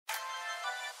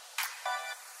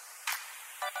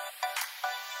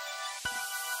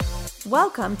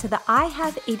Welcome to the I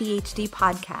Have ADHD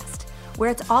podcast, where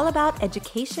it's all about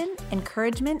education,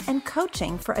 encouragement, and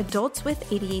coaching for adults with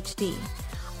ADHD.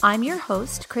 I'm your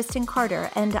host, Kristen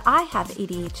Carter, and I have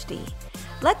ADHD.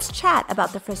 Let's chat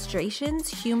about the frustrations,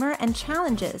 humor, and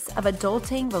challenges of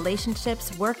adulting,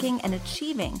 relationships, working, and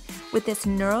achieving with this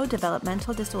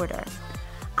neurodevelopmental disorder.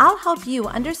 I'll help you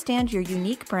understand your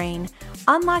unique brain,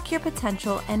 unlock your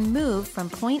potential, and move from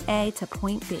point A to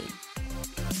point B.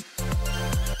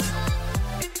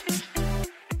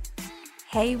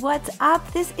 Hey, what's up?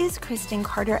 This is Kristen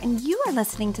Carter, and you are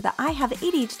listening to the I Have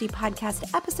ADHD podcast,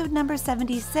 episode number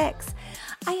 76.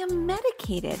 I am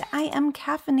medicated, I am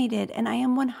caffeinated, and I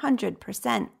am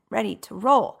 100% ready to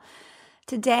roll.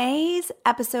 Today's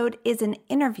episode is an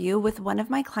interview with one of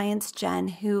my clients, Jen,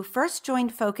 who first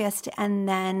joined Focused and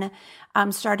then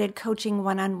started coaching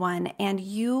one-on-one. And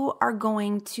you are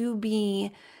going to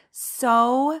be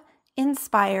so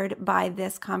inspired by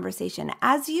this conversation.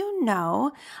 As you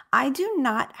know, I do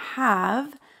not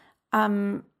have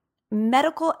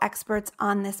medical experts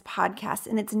on this podcast,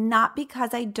 and it's not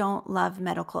because I don't love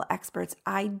medical experts.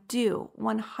 I do,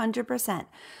 100%.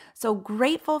 So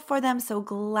grateful for them, so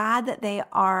glad that they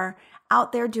are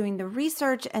out there doing the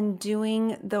research and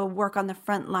doing the work on the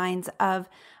front lines of,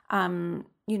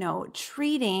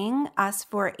 treating us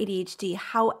for ADHD.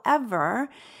 However,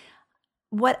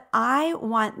 what I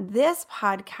want this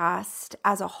podcast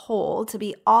as a whole to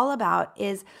be all about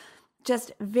is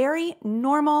just very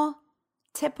normal,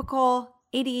 typical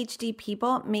ADHD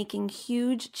people making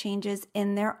huge changes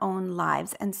in their own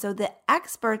lives. And so the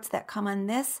experts that come on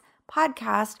this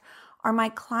podcast are my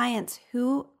clients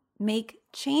who make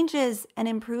changes and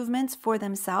improvements for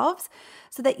themselves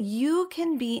so that you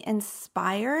can be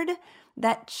inspired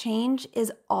that change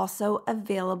is also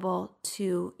available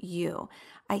to you.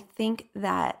 I think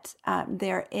that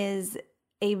there is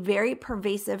a very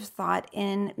pervasive thought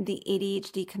in the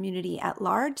ADHD community at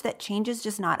large that change is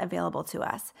just not available to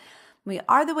us. We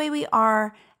are the way we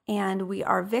are, and we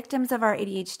are victims of our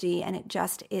ADHD, and it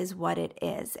just is what it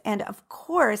is. And of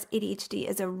course, ADHD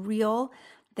is a real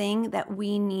thing that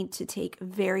we need to take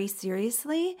very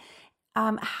seriously.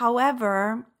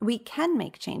 However, we can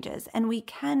make changes and we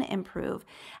can improve.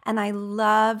 And I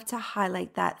love to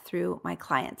highlight that through my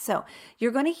clients. So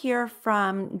you're going to hear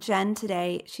from Jen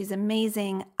today. She's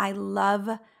amazing. I love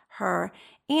her.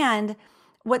 And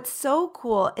what's so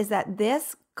cool is that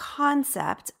this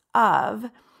concept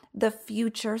of the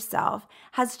future self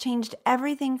has changed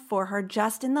everything for her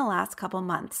just in the last couple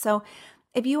months. So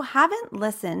if you haven't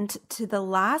listened to the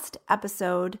last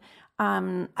episode,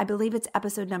 I believe it's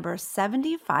episode number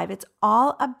 75. It's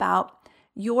all about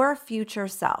your future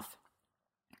self.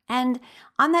 And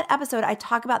on that episode, I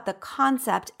talk about the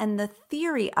concept and the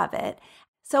theory of it.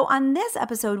 So on this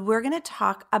episode, we're going to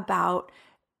talk about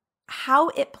how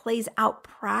it plays out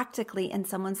practically in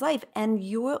someone's life. And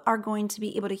you are going to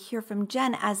be able to hear from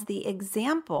Jen as the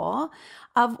example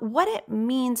of what it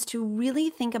means to really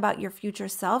think about your future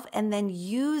self and then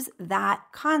use that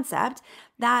concept,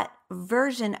 that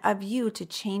version of you to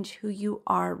change who you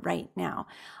are right now.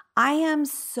 I am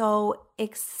so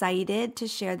excited to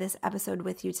share this episode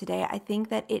with you today. I think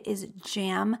that it is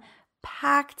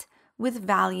jam-packed with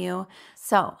value.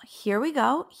 So here we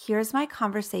go. Here's my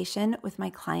conversation with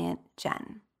my client,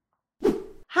 Jen.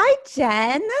 Hi,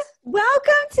 Jen.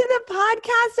 Welcome to the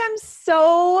podcast. I'm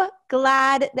so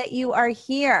glad that you are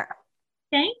here.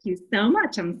 Thank you so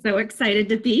much. I'm so excited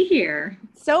to be here.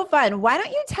 So fun. Why don't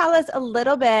you tell us a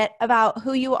little bit about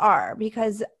who you are?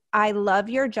 Because I love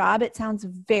your job. It sounds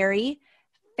very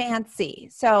fancy.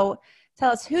 So tell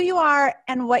us who you are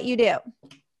and what you do.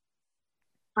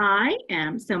 My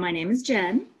name is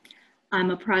Jen.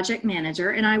 I'm a project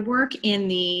manager and I work in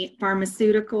the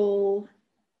pharmaceutical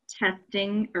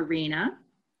testing arena.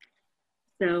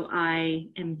 So I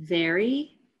am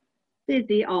very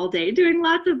busy all day doing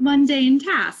lots of mundane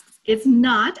tasks. It's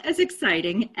not as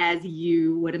exciting as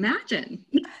you would imagine.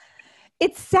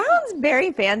 It sounds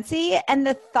very fancy. And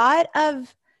the thought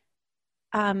of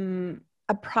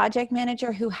a project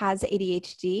manager who has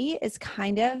ADHD is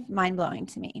kind of mind-blowing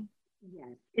to me. Yes,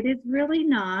 it is really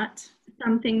not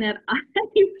something that I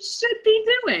should be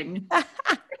doing.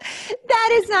 That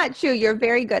is not true. You're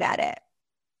very good at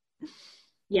it.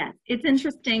 Yes, it's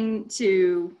interesting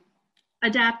to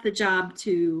adapt the job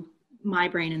to my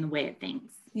brain and the way it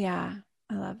thinks. Yeah,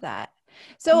 I love that.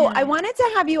 So I wanted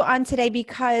to have you on today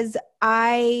because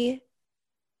in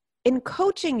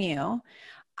coaching you,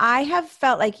 I have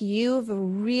felt like you've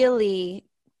really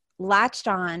latched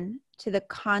on to the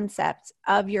concept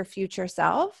of your future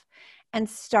self and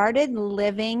started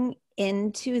living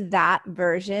into that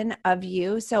version of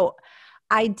you. So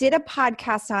I did a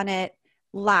podcast on it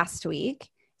last week.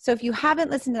 So if you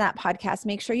haven't listened to that podcast,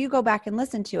 make sure you go back and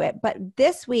listen to it. But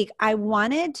this week, I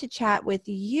wanted to chat with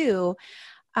you,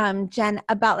 Jen,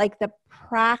 about like the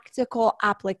practical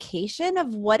application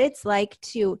of what it's like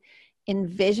to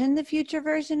envision the future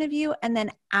version of you and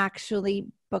then actually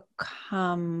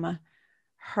become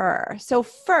her. So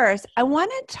first, I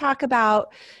want to talk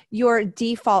about your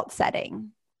default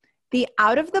setting, the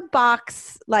out of the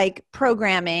box like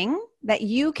programming that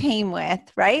you came with,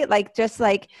 right? Like just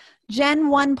like Jen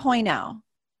 1.0,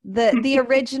 the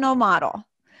original model.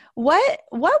 What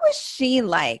was she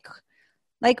like?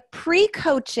 Like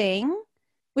pre-coaching,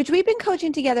 which we've been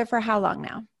coaching together for how long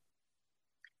now?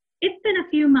 It's been a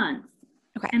few months.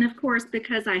 Okay. And of course,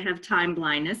 because I have time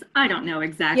blindness, I don't know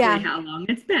exactly how long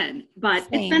it's been, but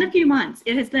It's been a few months.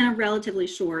 It has been a relatively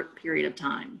short period of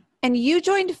time. And you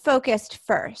joined Focused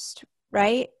first,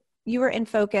 right? You were in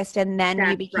Focused and then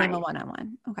you became a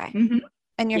one-on-one. Okay. Mm-hmm.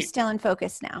 And you're still in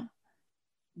Focused now.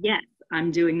 Yes,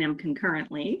 I'm doing them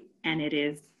concurrently and it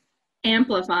is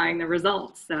amplifying the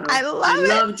results. So I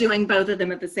love doing both of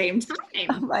them at the same time.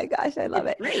 Oh my gosh, I love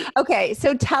it. Great. Okay,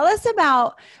 so tell us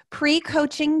about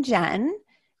pre-coaching Jen,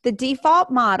 the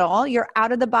default model, your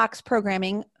out-of-the-box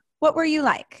programming. What were you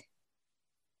like?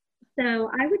 So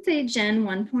I would say Jen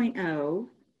 1.0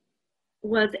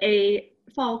 was a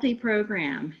faulty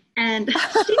program. And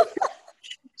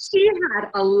she had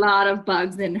a lot of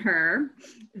bugs in her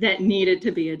that needed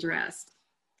to be addressed.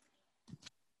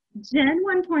 Jen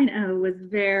 1.0 was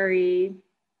very,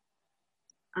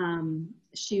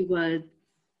 she was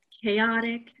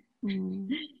chaotic. Mm.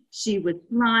 She was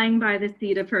flying by the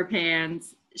seat of her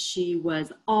pants. She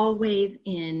was always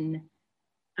in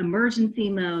emergency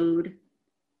mode,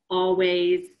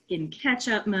 always in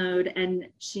catch-up mode, and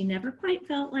she never quite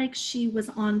felt like she was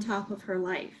on top of her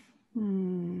life.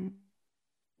 Mm.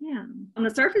 Yeah. On the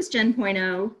surface, Jen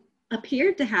 1.0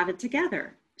 appeared to have it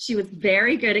together. She was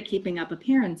very good at keeping up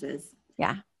appearances.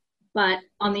 Yeah. But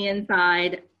on the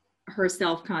inside, her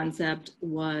self-concept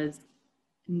was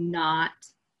not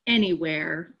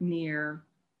anywhere near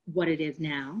what it is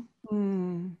now.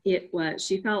 Mm.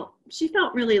 She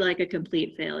felt really like a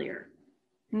complete failure.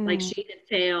 Mm. Like she had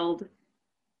failed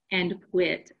and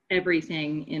quit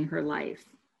everything in her life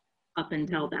up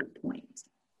until that point.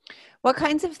 What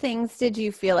kinds of things did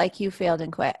you feel like you failed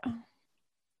and quit?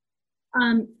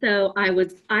 So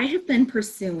I have been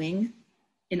pursuing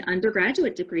an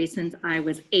undergraduate degree since I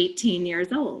was 18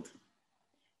 years old.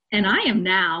 And I am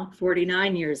now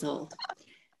 49 years old.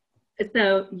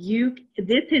 So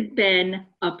this has been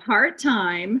a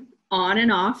part-time on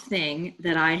and off thing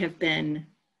that I have been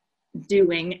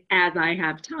doing as I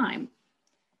have time.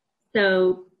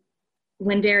 So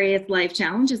when various life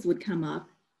challenges would come up,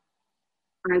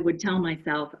 I would tell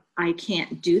myself, I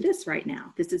can't do this right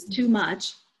now. This is too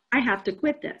much. I have to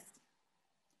quit this.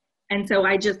 And so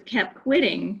I just kept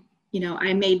quitting. You know,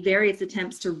 I made various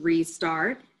attempts to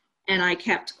restart and I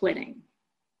kept quitting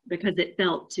because it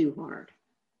felt too hard.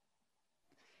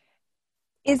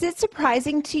 Is it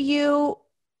surprising to you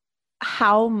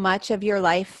how much of your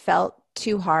life felt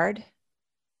too hard?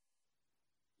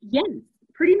 Yes,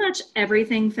 pretty much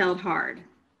everything felt hard.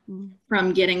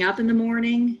 From getting up in the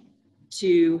morning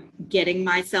to getting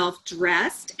myself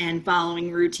dressed and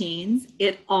following routines,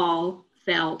 it all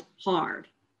felt hard.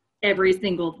 Every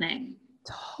single thing.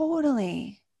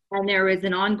 Totally. And there was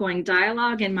an ongoing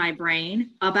dialogue in my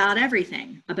brain about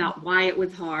everything, about why it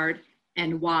was hard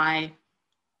and why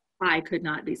I could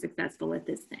not be successful at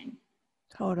this thing.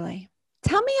 Totally.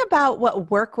 Tell me about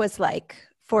what work was like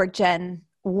for Jen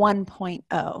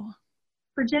 1.0.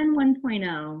 For Jen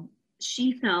 1.0,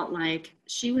 she felt like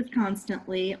she was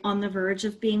constantly on the verge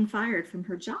of being fired from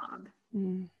her job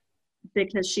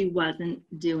because she wasn't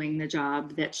doing the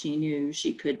job that she knew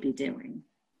she could be doing.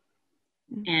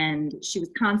 And she was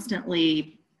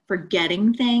constantly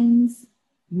forgetting things,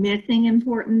 missing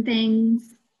important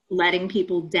things, letting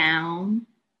people down,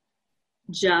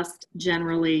 just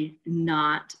generally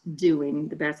not doing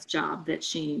the best job that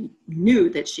she knew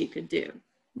that she could do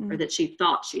or that she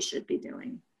thought she should be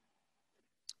doing.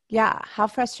 Yeah. How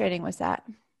frustrating was that?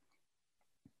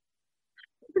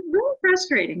 It was really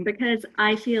frustrating because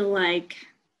I feel like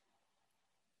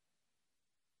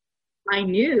I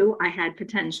knew I had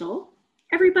potential.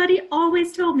 Everybody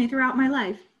always told me throughout my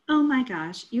life, oh my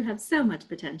gosh, you have so much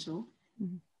potential.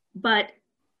 Mm-hmm. But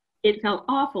it felt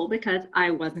awful because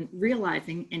I wasn't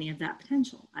realizing any of that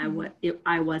potential.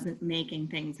 I wasn't making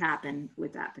things happen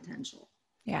with that potential.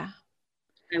 Yeah.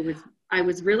 I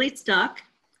was really stuck.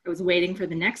 I was waiting for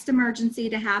the next emergency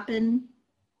to happen.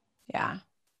 Yeah.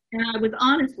 And I was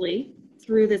honestly,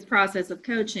 through this process of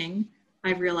coaching,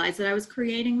 I realized that I was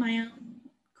creating my own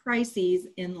crises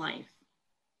in life.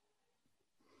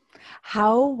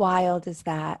 How wild is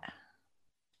that?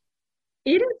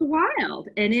 It is wild,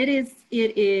 and it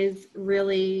is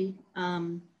really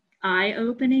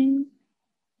eye-opening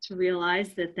to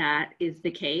realize that that is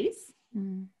the case.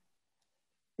 Mm.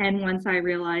 And once I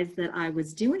realized that I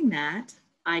was doing that,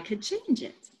 I could change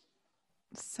it.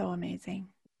 So amazing.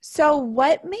 So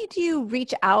what made you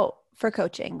reach out for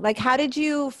coaching? Like, how did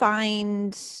you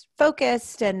find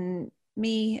Focused and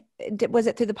me? Was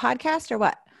it through the podcast or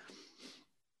what?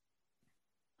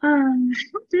 How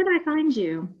did I find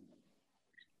you?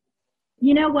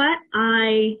 You know what?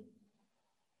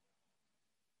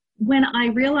 When I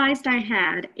realized I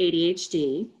had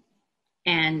ADHD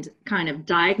and kind of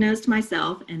diagnosed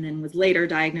myself and then was later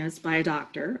diagnosed by a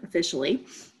doctor officially,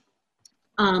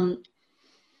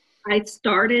 I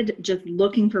started just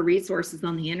looking for resources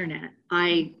on the internet.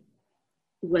 I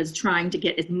was trying to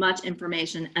get as much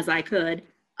information as I could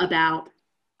about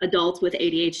adults with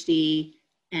ADHD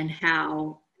and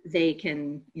how they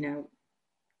can,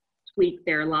 tweak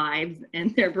their lives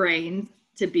and their brains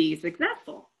to be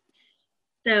successful.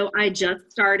 So I just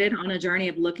started on a journey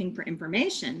of looking for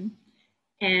information.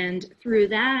 And through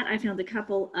that, I found a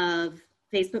couple of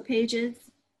Facebook pages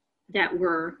that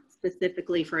were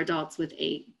specifically for adults with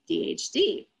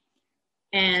ADHD.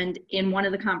 And in one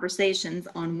of the conversations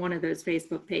on one of those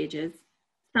Facebook pages,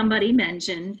 somebody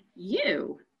mentioned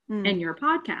you and your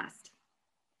podcast.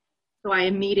 So I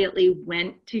immediately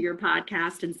went to your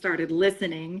podcast and started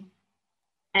listening.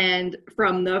 And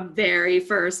from the very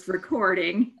first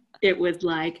recording, it was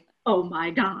like, oh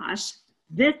my gosh,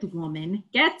 this woman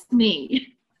gets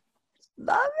me.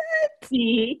 Love it.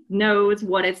 She knows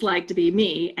what it's like to be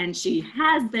me, and she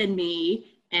has been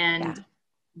me. And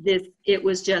it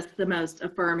was just the most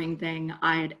affirming thing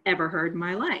I had ever heard in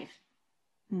my life.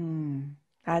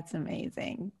 That's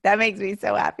amazing. That makes me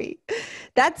so happy.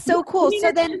 That's so cool.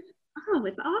 So then,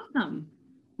 it's awesome.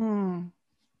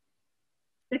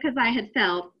 Because I had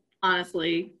felt,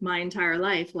 honestly, my entire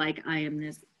life like I am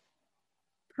this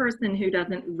person who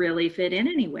doesn't really fit in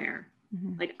anywhere.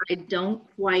 Like I don't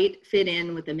quite fit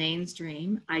in with the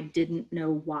mainstream. I didn't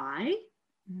know why.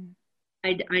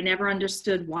 I never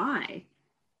understood why.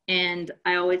 And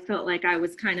I always felt like I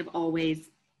was kind of always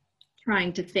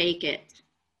trying to fake it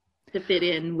to fit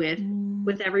in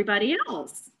with everybody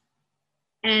else.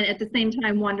 And at the same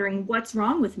time wondering what's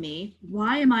wrong with me?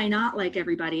 Why am I not like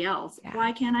everybody else?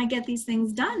 Why can't I get these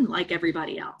things done like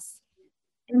everybody else?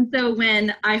 And so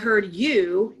when I heard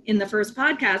you in the first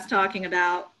podcast talking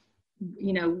about,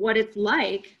 what it's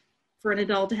like for an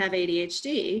adult to have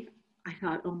ADHD, I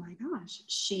thought, oh my gosh,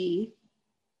 she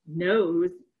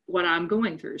knows what I'm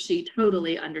going through. She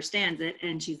totally understands it,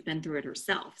 and she's been through it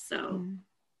herself. So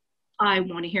I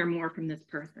want to hear more from this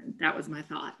person. That was my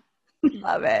thought.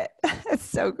 Love it. It's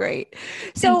so great.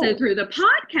 So through the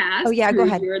podcast, go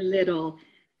ahead.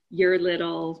 Your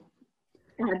little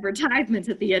advertisements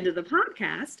at the end of the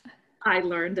podcast, I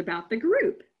learned about the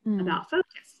group, about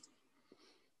Focused.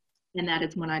 And that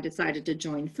is when I decided to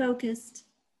join Focused.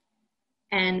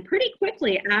 And pretty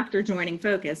quickly after joining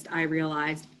Focused, I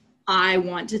realized I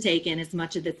want to take in as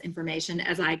much of this information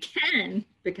as I can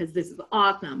because this is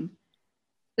awesome.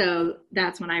 So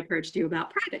that's when I approached you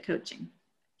about private coaching.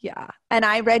 Yeah. And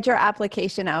I read your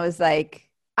application. I was like,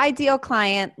 ideal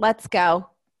client, let's go.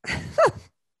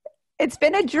 It's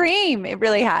been a dream. It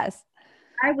really has.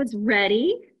 I was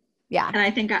ready. Yeah. And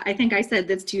I think I said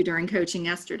this to you during coaching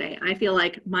yesterday. I feel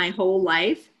like my whole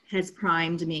life has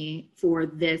primed me for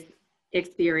this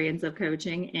experience of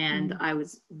coaching, and I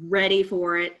was ready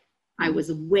for it. I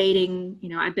was waiting,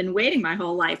 I've been waiting my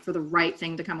whole life for the right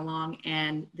thing to come along,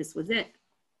 and this was it.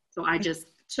 So I just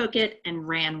took it and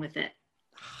ran with it.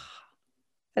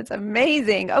 That's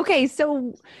amazing. Okay.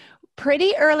 So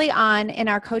pretty early on in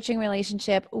our coaching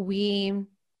relationship, we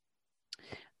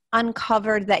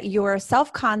uncovered that your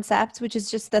self-concept, which is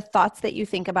just the thoughts that you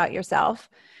think about yourself,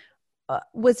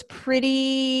 was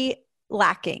pretty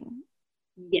lacking.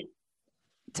 Yes.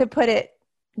 To put it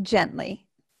gently.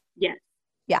 Yes.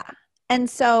 Yeah. And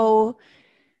so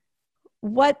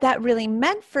what that really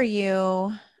meant for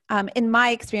you, in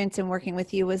my experience in working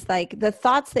with you, was like the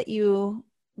thoughts that you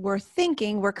were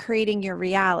thinking were creating your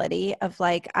reality of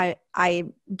like, I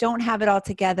don't have it all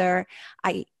together.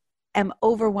 I am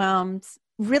overwhelmed.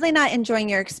 really not enjoying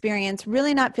your experience,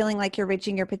 really not feeling like you're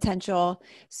reaching your potential.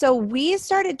 So we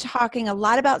started talking a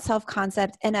lot about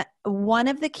self-concept. And one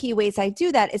of the key ways I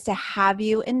do that is to have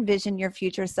you envision your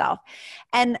future self.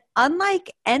 And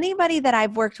unlike anybody that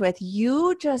I've worked with,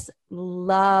 you just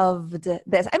loved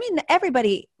this. I mean,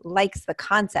 everybody likes the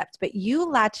concept, but you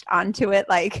latched onto it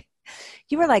like,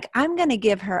 you were like, I'm going to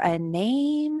give her a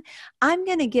name. I'm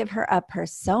going to give her a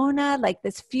persona. Like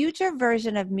this future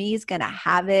version of me is going to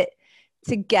have it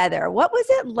together. What was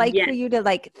it like for you to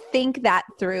like think that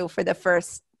through for the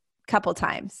first couple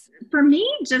times? For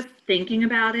me, just thinking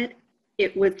about it,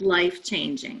 it was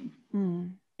life-changing.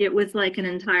 It was like an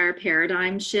entire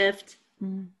paradigm shift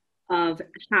of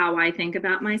how I think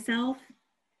about myself,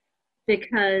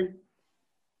 because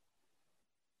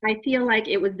I feel like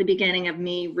it was the beginning of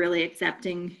me really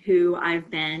accepting who I've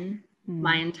been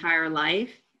my entire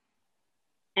life,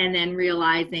 and then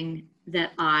realizing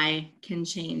that I can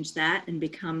change that and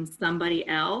become somebody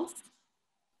else.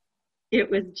 It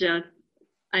was just,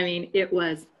 I mean, it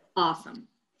was awesome.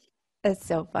 That's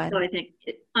so fun. So I think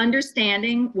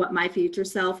understanding what my future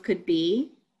self could be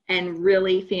and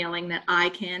really feeling that I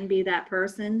can be that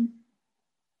person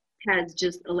has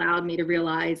just allowed me to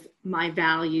realize my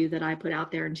value that I put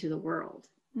out there into the world,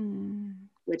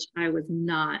 which I was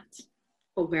not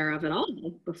aware of at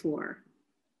all before.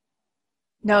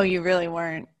 No, you really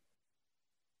weren't.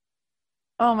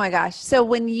 Oh my gosh. So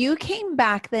when you came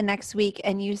back the next week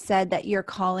and you said that you're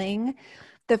calling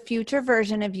the future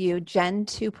version of you Jen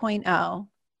 2.0,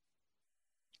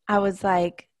 I was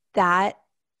like, that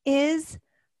is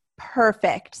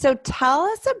perfect. So tell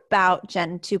us about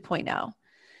Jen 2.0.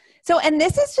 So, and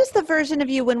this is just the version of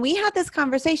you. When we had this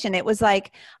conversation, it was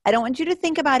like, I don't want you to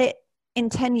think about it in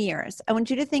 10 years. I want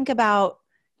you to think about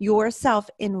yourself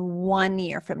in 1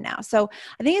 year from now. So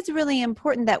I think it's really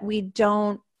important that we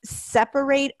don't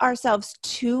separate ourselves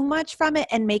too much from it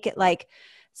and make it like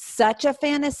such a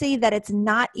fantasy that it's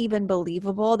not even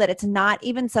believable, that it's not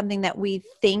even something that we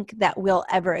think that we'll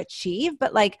ever achieve.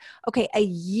 But like, okay, a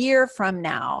year from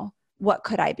now, what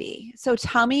could I be? So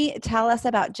tell us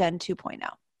about Jen 2.0.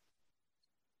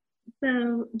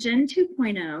 So Jen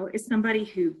 2.0 is somebody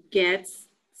who gets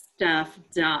stuff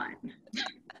done.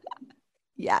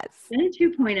 Yes. Jen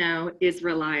 2.0 is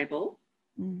reliable.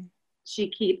 She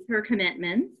keeps her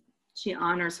commitments. She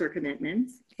honors her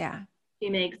commitments. Yeah. She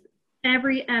makes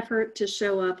every effort to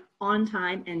show up on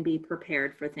time and be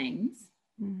prepared for things.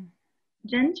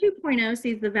 Jen 2.0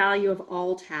 sees the value of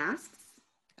all tasks,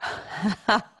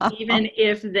 even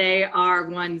if they are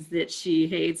ones that she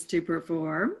hates to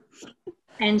perform.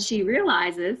 And she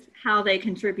realizes how they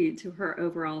contribute to her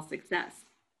overall success.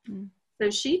 So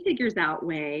she figures out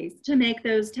ways to make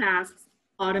those tasks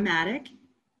automatic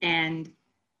and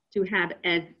to have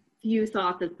as few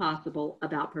thoughts as possible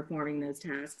about performing those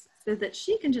tasks so that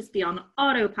she can just be on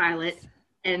autopilot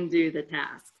and do the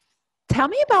tasks. Tell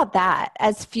me about that.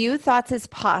 As few thoughts as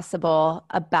possible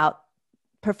about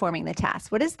performing the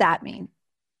task. What does that mean?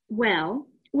 Well,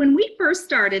 when we first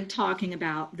started talking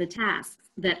about the tasks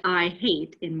that I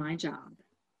hate in my job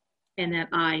and that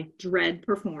I dread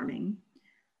performing,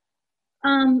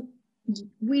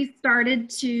 we started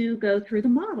to go through the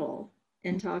model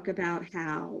and talk about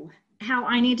how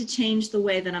I need to change the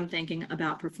way that I'm thinking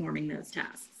about performing those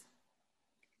tasks.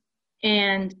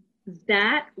 And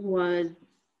that was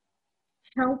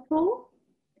helpful,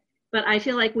 but I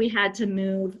feel like we had to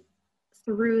move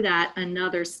through that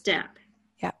another step.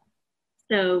 Yeah.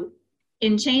 So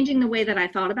in changing the way that I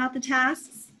thought about the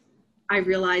tasks, I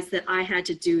realized that I had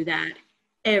to do that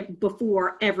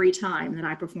before every time that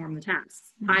I perform the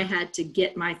tasks. I had to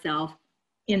get myself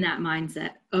in that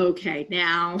mindset. Okay,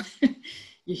 now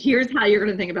here's how you're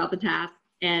going to think about the task,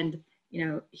 and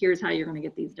here's how you're going to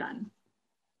get these done.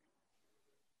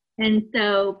 And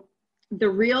so the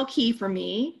real key for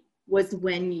me was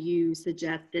when you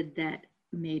suggested that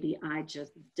maybe I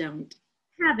just don't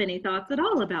have any thoughts at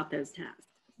all about those tasks.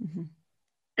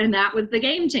 And that was the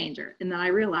game changer. And then I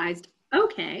realized,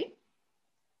 okay,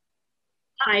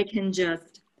 I can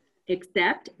just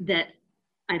accept that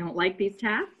I don't like these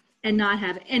tasks and not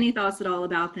have any thoughts at all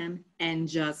about them and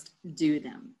just do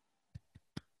them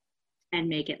and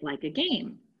make it like a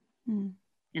game.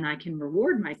 And I can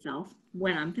reward myself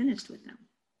when I'm finished with them.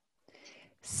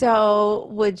 So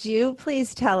would you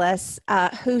please tell us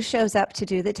who shows up to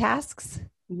do the tasks?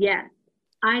 Yes,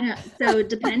 I know. So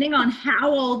depending on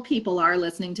how old people are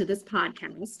listening to this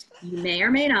podcast, you may or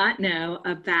may not know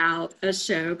about a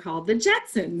show called The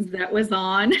Jetsons that was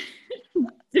on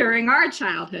during our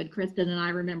childhood. Kristen and I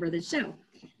remember the show.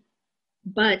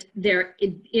 But there,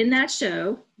 in that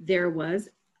show, there was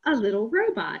a little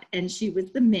robot, and she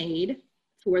was the maid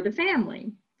for the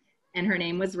family. And her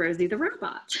name was Rosie the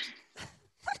Robot.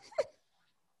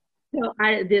 So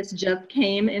this just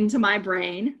came into my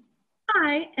brain.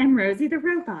 I am Rosie the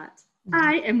Robot.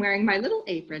 I am wearing my little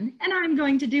apron and I'm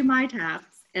going to do my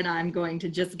tasks and I'm going to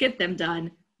just get them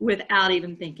done without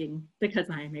even thinking because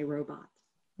I am a robot.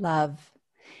 Love.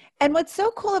 And what's so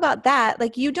cool about that,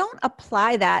 like you don't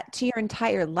apply that to your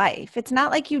entire life. It's not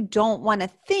like you don't want to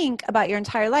think about your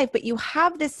entire life, but you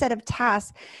have this set of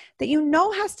tasks that you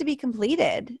know has to be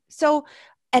completed. So,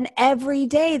 and every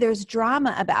day there's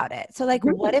drama about it. So like,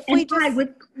 what if we just... I was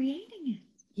creating it.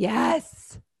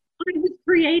 Yes. I was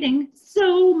creating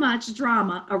so much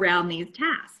drama around these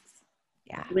tasks.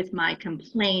 Yeah. With my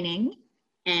complaining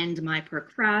and my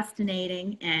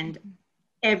procrastinating and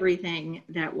everything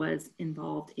that was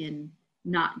involved in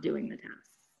not doing the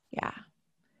tasks. Yeah.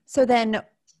 So then,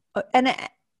 and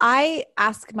I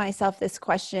ask myself this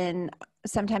question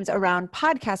sometimes around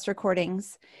podcast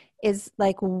recordings is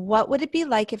like, what would it be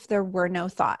like if there were no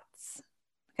thoughts?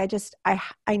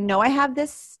 I know I have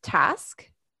this task.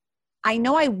 I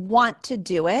know I want to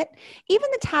do it. Even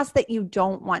the tasks that you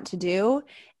don't want to do,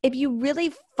 if you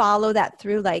really follow that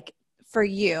through, like for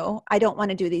you, I don't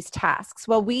want to do these tasks.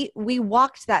 Well, we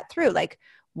walked that through. Like,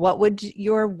 what would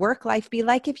your work life be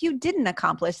like if you didn't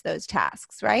accomplish those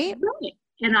tasks, right? Right.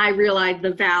 And I realized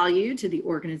the value to the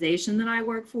organization that I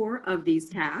work for of these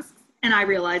tasks. And I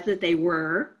realized that they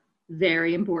were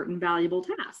very important, valuable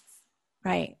tasks.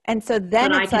 Right. And so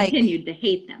then but it's I continued to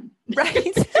hate them.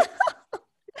 Right.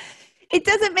 It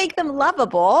doesn't make them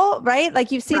lovable, right?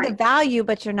 Like you see the value,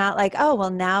 but you're not like, oh, well,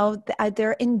 now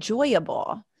they're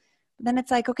enjoyable. Then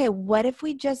it's like, okay, what if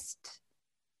we just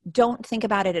don't think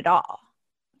about it at all?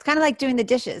 It's kind of like doing the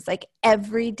dishes. Like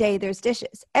every day there's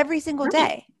dishes, every single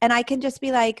day. And I can just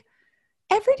be like,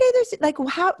 every day there's like,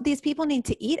 how these people need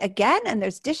to eat again and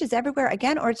there's dishes everywhere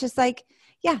again. Or it's just like,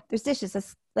 yeah, there's dishes.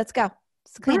 Let's go.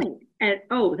 Let's clean it.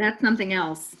 And, that's something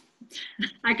else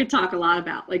I could talk a lot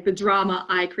about, like the drama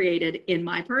I created in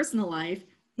my personal life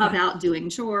about doing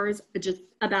chores, just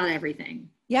about everything.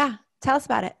 Yeah. Tell us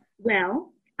about it.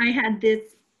 Well, I had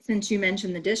this, since you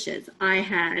mentioned the dishes, I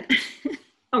had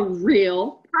a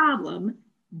real problem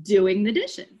doing the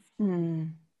dishes.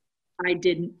 I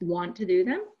didn't want to do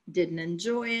them, didn't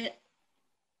enjoy it.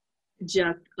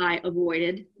 I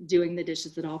avoided doing the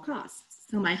dishes at all costs.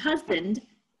 So my husband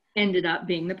ended up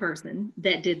being the person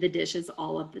that did the dishes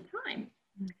all of the time.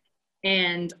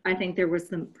 And I think there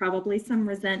was probably some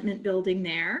resentment building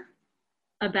there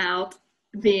about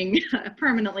being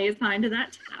permanently assigned to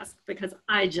that task because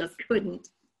I just couldn't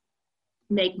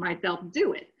make myself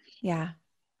do it. Yeah.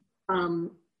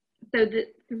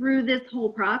 Through this whole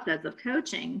process of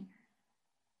coaching,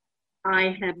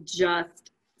 I have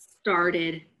just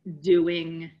started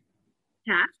doing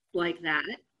tasks like that.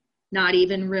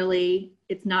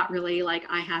 It's not really like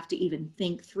I have to even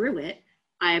think through it.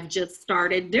 I have just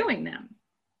started doing them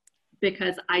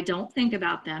because I don't think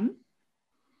about them.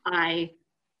 I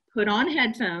put on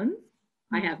headphones.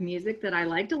 I have music that I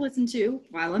like to listen to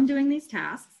while I'm doing these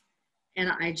tasks. And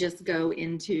I just go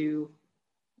into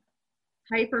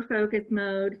hyper focus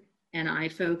mode and I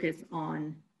focus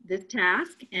on this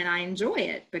task and I enjoy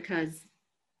it because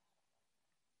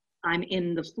I'm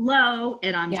in the flow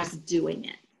and I'm just doing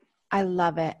it. I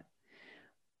love it.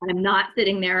 I'm not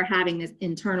sitting there having this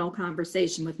internal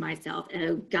conversation with myself.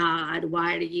 Oh God,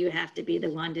 why do you have to be the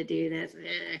one to do this?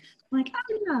 I'm like,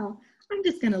 oh no, I'm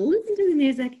just going to listen to the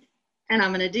music and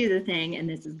I'm going to do the thing. And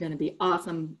this is going to be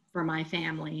awesome for my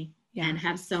family and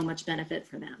have so much benefit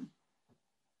for them.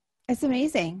 It's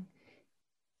amazing.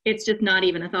 It's just not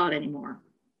even a thought anymore.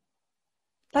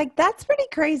 Like, that's pretty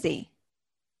crazy.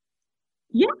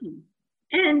 Yeah.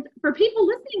 And for people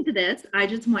listening to this, I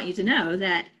just want you to know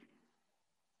that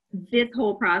this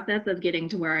whole process of getting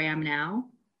to where I am now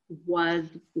was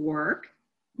work.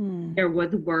 There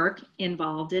was work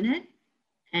involved in it,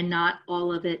 and not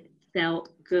all of it felt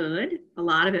good. A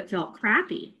lot of it felt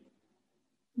crappy.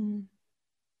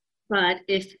 But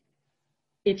if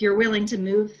you're willing to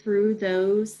move through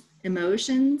those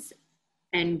emotions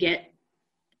and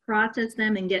process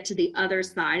them and get to the other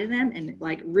side of them and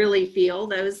like really feel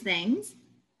those things,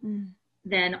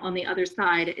 then on the other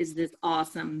side is this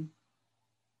awesome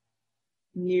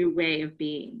new way of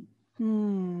being.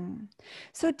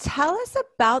 So tell us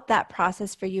about that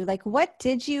process for you. Like, what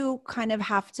did you kind of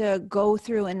have to go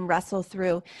through and wrestle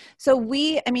through? So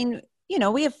we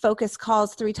have focus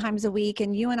calls 3 times a week,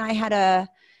 and you and I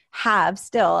have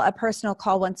still a personal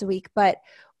call once a week, but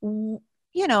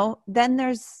then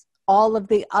there's all of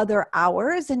the other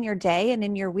hours in your day and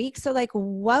in your week. So like,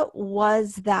 what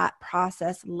was that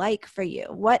process like for you?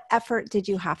 What effort did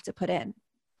you have to put in?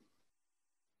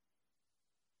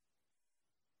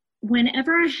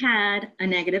 whenever I had a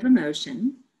negative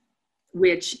emotion,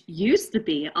 which used to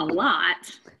be a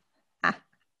lot,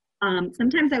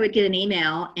 sometimes I would get an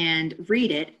email and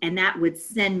read it, and that would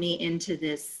send me into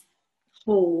this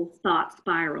whole thought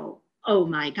spiral. Oh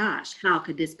my gosh, how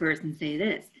could this person say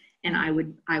this? And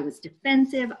I was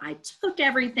defensive. I took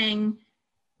everything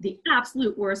the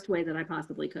absolute worst way that I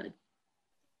possibly could.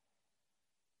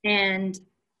 And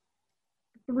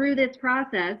through this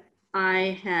process,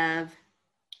 I have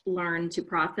learned to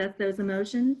process those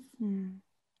emotions. And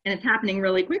it's happening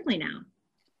really quickly now.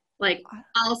 Like,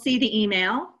 I'll see the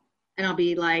email and I'll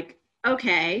be like,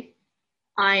 okay,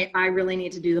 I really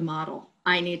need to do the model.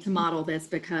 I need to model this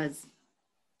because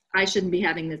I shouldn't be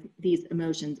having these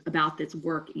emotions about this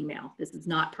work email. This is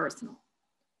not personal.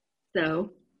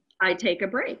 So I take a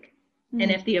break.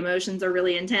 And if the emotions are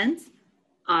really intense,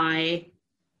 I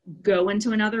go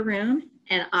into another room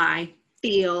and I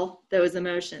feel those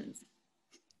emotions.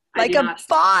 Like a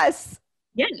boss.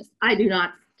 Yes, I do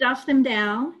not stuff them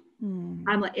down.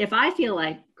 I'm like, if I feel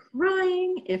like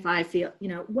crying, if I feel,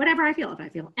 whatever I feel, if I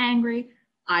feel angry,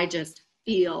 I just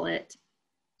feel it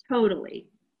totally.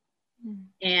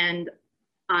 And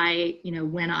I,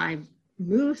 when I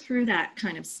move through that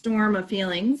kind of storm of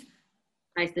feelings,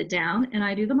 I sit down and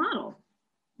I do the model.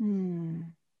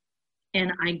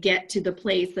 And I get to the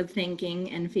place of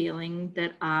thinking and feeling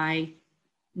that I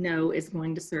know is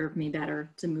going to serve me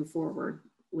better to move forward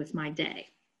with my day.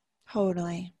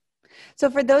 Totally. So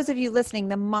for those of you listening,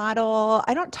 the model,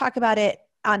 I don't talk about it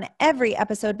on every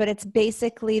episode, but it's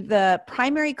basically the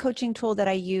primary coaching tool that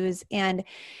I use. And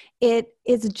it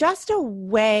is just a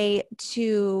way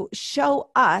to show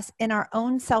us in our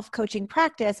own self-coaching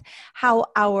practice how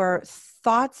our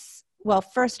thoughts, well,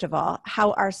 first of all,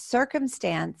 how our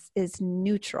circumstance is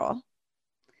neutral.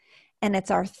 And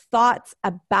it's our thoughts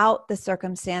about the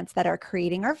circumstance that are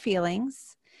creating our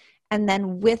feelings. And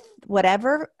then with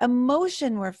whatever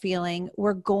emotion we're feeling,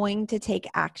 we're going to take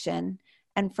action.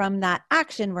 And from that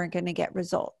action, we're going to get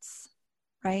results,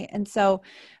 right? And so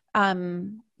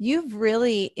you've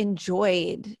really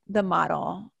enjoyed the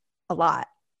model a lot.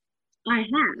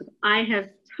 I have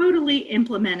totally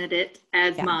implemented it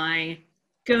as my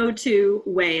go-to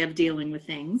way of dealing with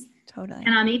things. Totally.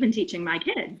 And I'm even teaching my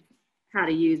kids how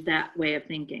to use that way of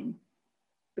thinking,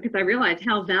 because I realized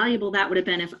how valuable that would have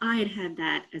been if I had had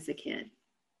that as a kid.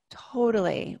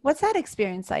 Totally. What's that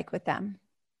experience like with them?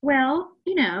 Well,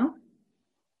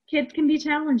 kids can be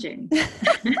challenging.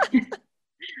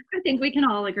 I think we can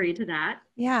all agree to that.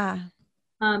 Yeah.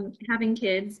 Having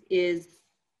kids is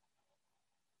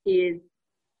it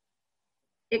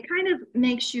kind of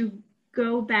makes you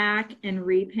go back and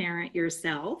reparent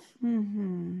yourself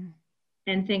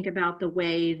and think about the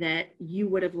way that you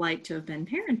would have liked to have been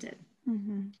parented.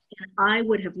 And I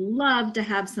would have loved to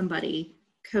have somebody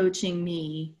coaching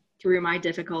me through my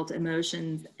difficult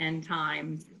emotions and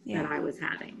times that I was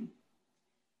having,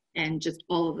 and just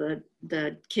all of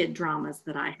the kid dramas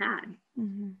that I had.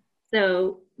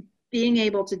 So being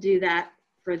able to do that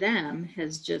for them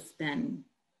has just been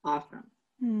awesome.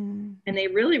 And they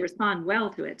really respond well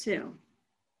to it too.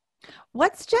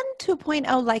 What's Gen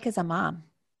 2.0 like as a mom?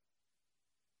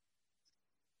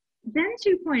 Gen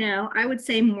 2.0, I would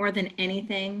say more than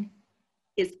anything,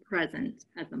 is present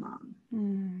as a mom.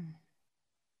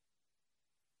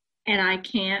 And I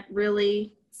can't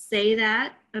really say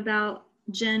that about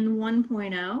Gen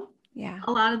 1.0. Yeah.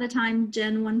 A lot of the time,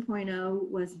 Gen 1.0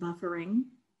 was buffering.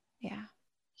 Yeah.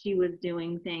 She was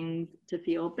doing things to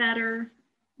feel better,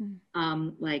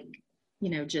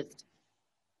 just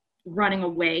running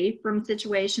away from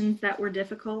situations that were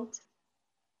difficult.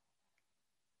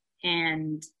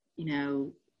 And,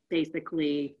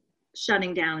 basically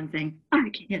shutting down and saying, I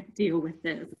can't deal with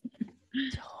this.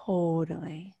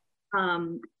 Totally.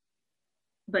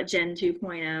 But Gen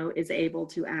 2.0 is able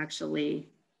to actually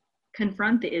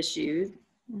confront the issues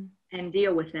and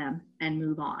deal with them and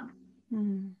move on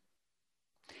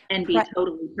and be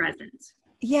totally present.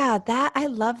 Yeah, I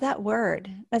love that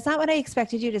word. That's not what I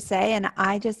expected you to say. And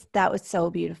that was so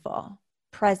beautiful.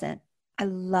 Present. I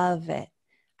love it.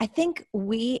 I think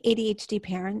we ADHD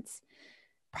parents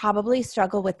probably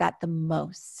struggle with that the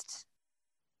most.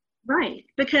 Right.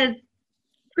 Because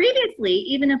previously,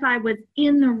 even if I was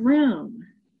in the room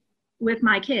with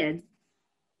my kids,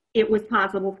 it was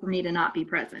possible for me to not be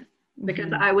present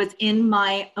because I was in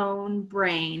my own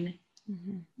brain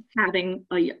having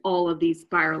all of these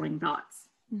spiraling thoughts.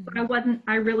 So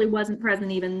I really wasn't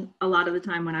present even a lot of the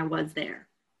time when I was there.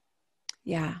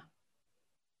 Yeah.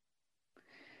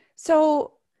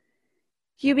 So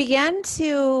you began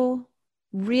to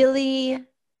really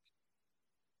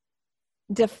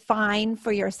define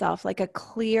for yourself like a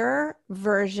clear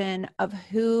version of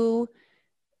who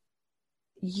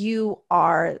you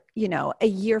are, a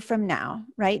year from now,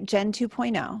 right? Jen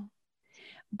 2.0.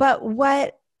 But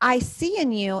what I see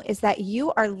in you is that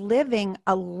you are living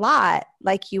a lot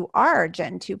like you are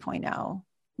Jen 2.0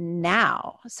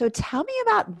 now. So tell me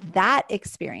about that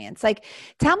experience. Like,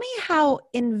 tell me how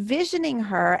envisioning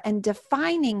her and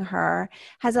defining her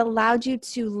has allowed you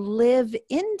to live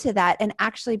into that and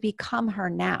actually become her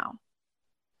now.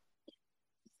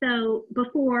 So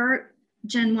before,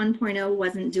 Jen 1.0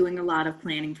 wasn't doing a lot of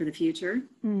planning for the future.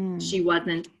 She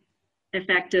wasn't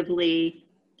effectively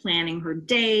planning her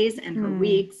days and her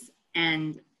weeks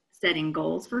and setting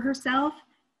goals for herself.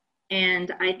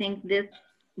 And I think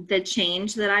the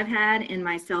change that I've had in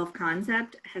my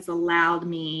self-concept has allowed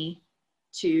me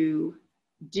to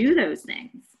do those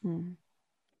things.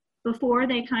 Before,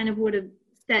 they kind of would have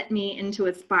set me into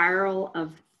a spiral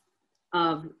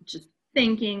of just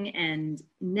thinking and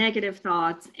negative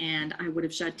thoughts, and I would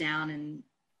have shut down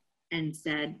and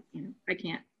said, I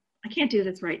can't do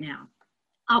this right now.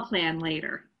 I'll plan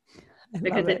later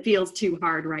because it feels too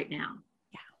hard right now.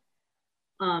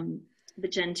 Yeah.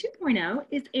 But Jen 2.0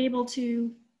 is able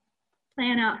to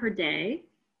plan out her day,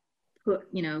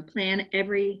 plan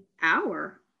every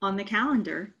hour on the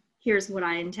calendar. Here's what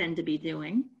I intend to be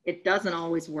doing. It doesn't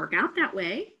always work out that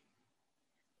way,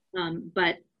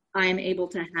 but I'm able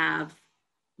to have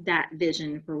that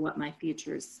vision for what my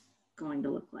future is going to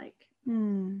look like.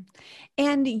 And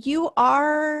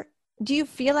do you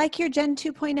feel like you're Jen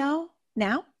 2.0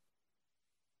 now?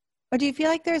 Or do you feel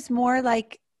like there's more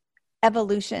like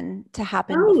evolution to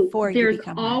happen before you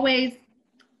become There's always,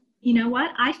 you know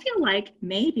what? I feel like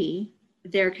maybe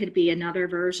there could be another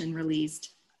version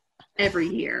released every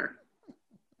year.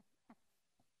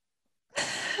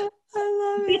 I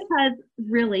love it. Because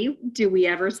really, do we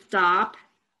ever stop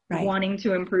wanting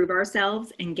to improve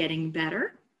ourselves and getting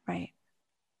better? Right.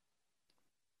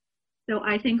 So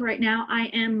I think right now I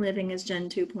am living as Jen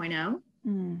 2.0.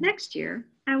 Next year,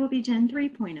 I will be Jen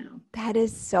 3.0. That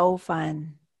is so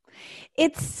fun.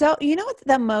 It's so, what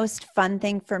the most fun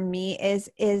thing for me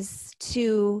is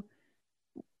to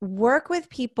work with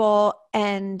people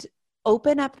and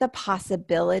open up the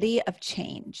possibility of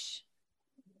change.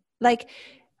 Like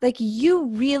you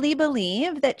really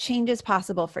believe that change is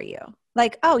possible for you.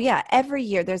 Like, oh yeah, every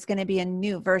year there's going to be a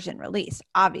new version released,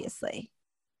 obviously.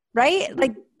 Right?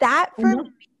 Like that for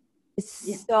me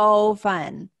is so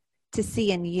fun to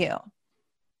see in you.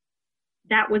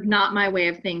 That was not my way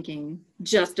of thinking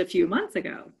just a few months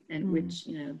ago. And which,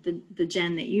 the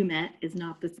Jen that you met is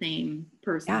not the same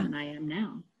person that I am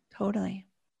now. Totally.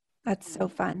 That's so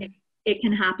fun. It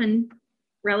can happen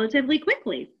relatively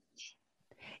quickly.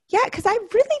 Yeah, because I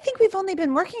really think we've only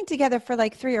been working together for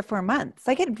like 3 or 4 months.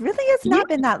 Like it really has not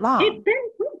been that long. It's very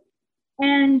cool.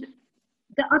 And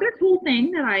the other cool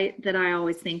thing that I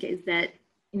always think is that,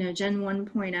 Jen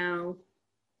 1.0,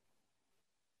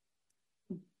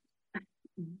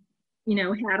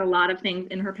 had a lot of things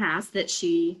in her past that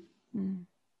she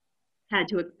had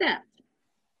to accept.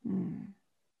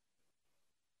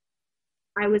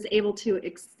 I was able to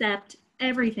accept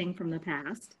everything from the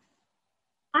past.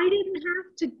 I didn't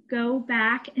have to go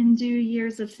back and do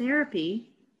years of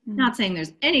therapy. Not saying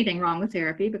there's anything wrong with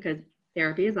therapy, because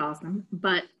therapy is awesome,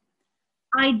 but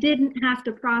I didn't have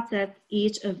to process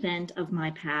each event of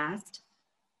my past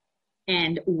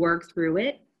and work through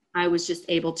it. I was just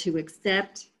able to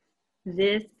accept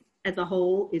this as a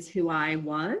whole is who I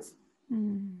was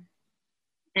and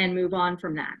move on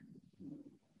from that.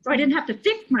 So I didn't have to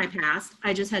fix my past.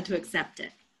 I just had to accept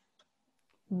it.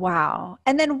 Wow.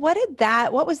 And then what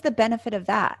was the benefit of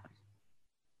that?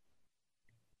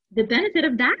 The benefit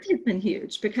of that has been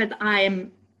huge because I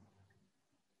am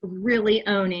really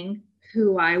owning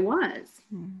who I was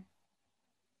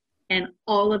and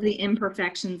all of the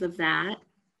imperfections of that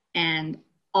and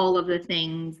all of the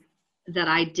things that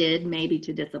I did maybe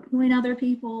to disappoint other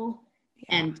people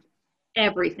and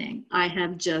everything. I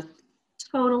have just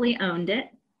totally owned it.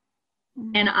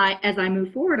 And as I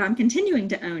move forward, I'm continuing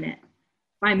to own it.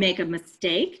 If I make a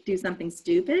mistake, do something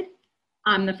stupid,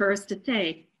 I'm the first to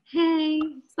say, hey,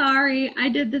 sorry, I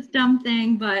did this dumb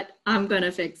thing, but I'm going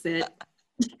to fix it.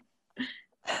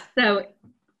 So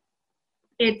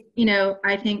it's,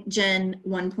 I think Jen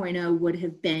 1.0 would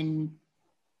have been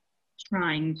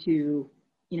trying to,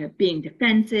 being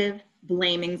defensive,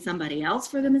 blaming somebody else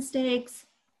for the mistakes,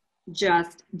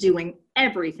 just doing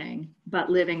everything but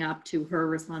living up to her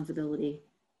responsibility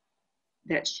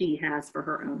that she has for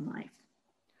her own life.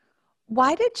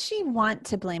 Why did she want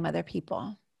to blame other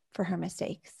people for her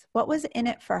mistakes? What was in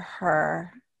it for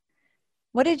her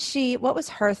What was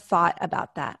her thought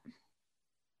about that?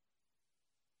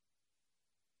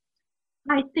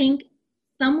 I think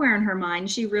somewhere in her mind,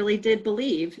 she really did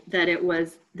believe that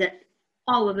that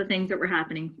all of the things that were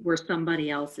happening were somebody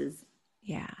else's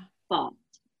fault.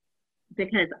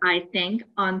 Because I think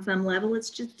on some level, it's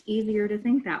just easier to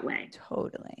think that way.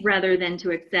 Totally. Rather than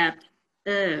to accept,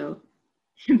 oh,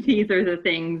 these are the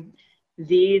things,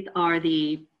 these are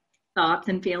the thoughts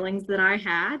and feelings that I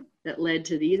had that led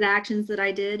to these actions that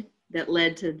I did, that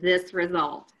led to this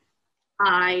result.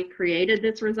 I created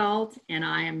this result and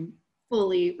I am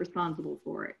fully responsible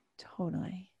for it.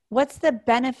 Totally. What's the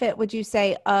benefit, would you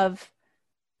say, of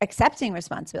accepting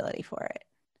responsibility for it?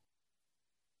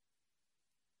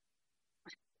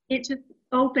 It just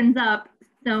opens up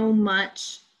so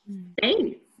much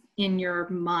space in your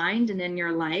mind and in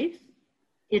your life.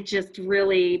 It just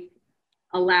really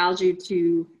allows you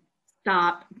to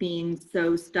stop being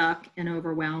so stuck and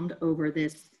overwhelmed over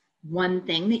this one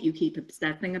thing that you keep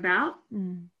obsessing about.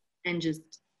 And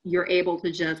just, you're able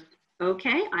to just,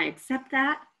 okay, I accept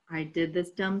that. I did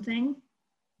this dumb thing,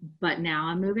 but now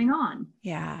I'm moving on.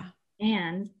 Yeah.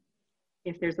 And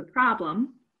if there's a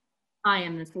problem, I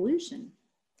am the solution.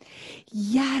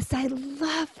 Yes, I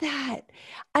love that.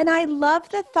 And I love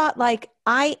the thought, like,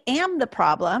 I am the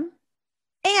problem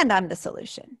and I'm the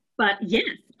solution. But yes,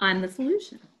 I'm the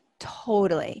solution.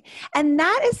 Totally. And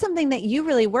that is something that you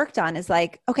really worked on, is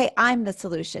like, okay, I'm the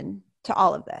solution to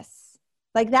all of this.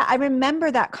 Like that. I remember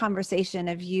that conversation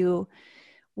of you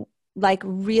like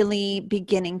really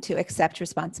beginning to accept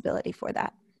responsibility for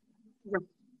that. Right.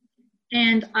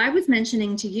 And I was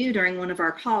mentioning to you during one of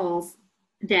our calls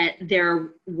that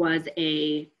there was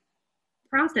a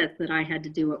process that I had to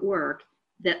do at work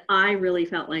that I really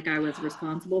felt like I was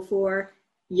responsible for,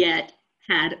 yet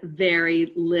had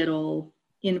very little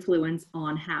influence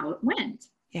on how it went.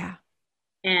 Yeah.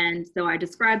 And so I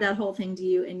described that whole thing to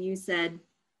you, and you said,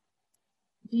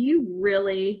 do you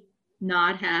really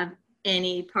not have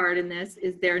any part in this?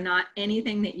 Is there not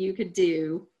anything that you could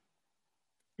do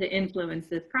to influence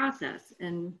this process?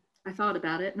 And I thought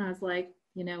about it and I was like,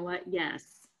 you know what? Yes.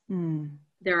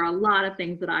 There are a lot of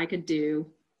things that I could do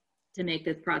to make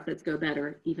this process go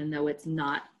better, even though it's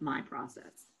not my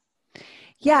process.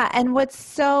 Yeah. And what's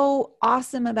so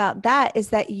awesome about that is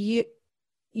that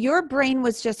your brain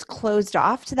was just closed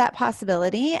off to that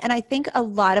possibility. And I think a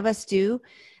lot of us do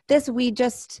this. We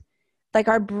just, like,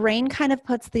 our brain kind of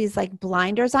puts these like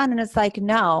blinders on, and it's like,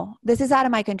 no, this is out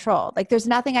of my control. Like, there's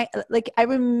nothing I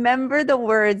remember the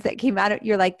words that came out of,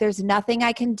 you're like, there's nothing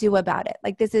I can do about it.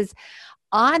 Like, this is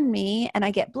on me and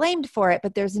I get blamed for it,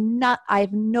 but I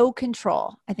have no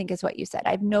control, I think is what you said.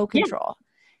 I have no control.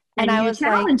 Yeah. And I was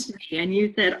challenged me and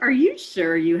you said, are you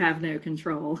sure you have no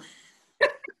control?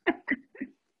 I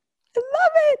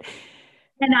love it.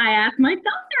 And I ask myself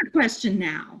that question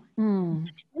now.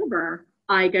 Whenever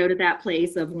I go to that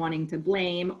place of wanting to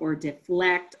blame or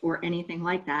deflect or anything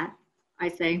like that, I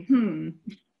say, do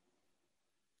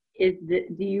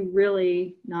you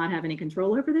really not have any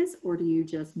control over this, or do you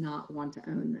just not want to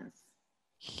own this?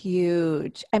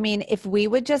 Huge. I mean, if we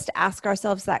would just ask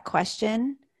ourselves that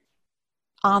question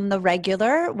on the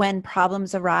regular when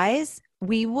problems arise,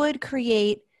 we would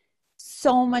create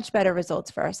so much better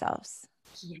results for ourselves.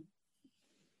 Yeah.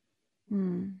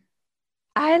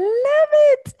 I love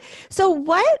it. So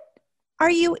what are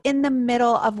you in the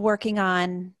middle of working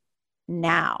on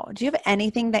now? Do you have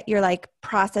anything that you're like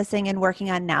processing and working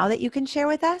on now that you can share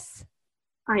with us?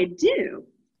 I do.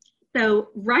 So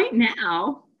right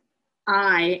now,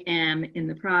 I am in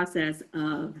the process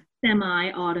of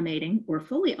semi-automating or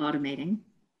fully automating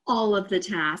all of the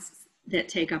tasks that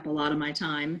take up a lot of my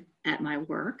time at my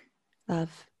work.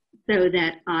 Love. So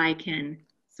that I can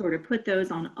sort of put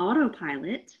those on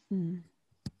autopilot and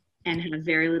have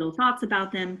very little thoughts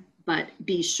about them, but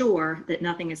be sure that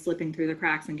nothing is slipping through the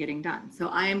cracks and getting done. So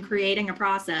I am creating a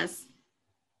process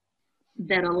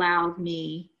that allows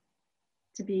me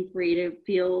to be free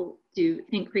to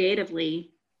think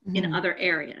creatively in other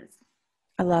areas.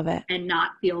 I love it. And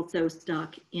not feel so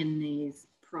stuck in these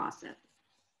processes.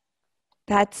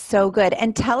 That's so good.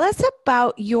 And tell us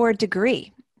about your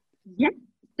degree. Yes.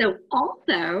 So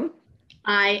also,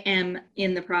 I am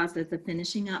in the process of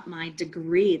finishing up my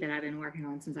degree that I've been working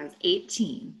on since I was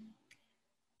 18.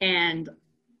 And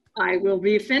I will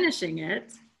be finishing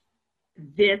it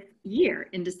this year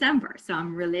in December. So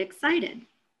I'm really excited.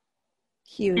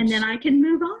 Huge. And then I can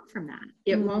move on from that.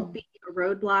 It won't be a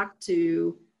roadblock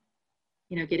to,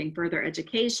 getting further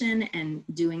education and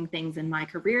doing things in my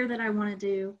career that I want to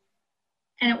do.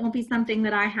 And it won't be something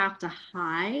that I have to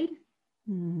hide.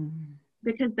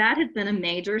 Because that has been a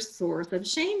major source of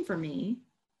shame for me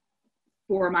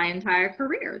for my entire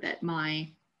career that my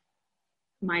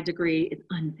degree is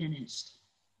unfinished.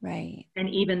 Right. And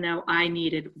even though I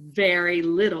needed very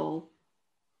little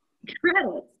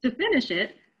credits to finish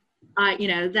it,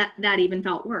 that even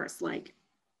felt worse. Like,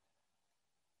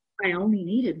 I only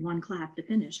needed one class to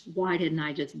finish. Why didn't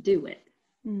I just do it?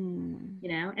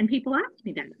 And people ask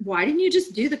me that. Why didn't you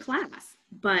just do the class?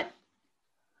 But,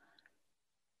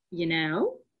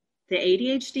 the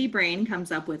ADHD brain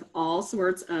comes up with all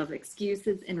sorts of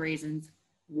excuses and reasons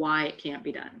why it can't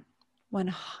be done.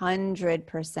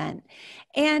 100%.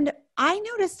 And I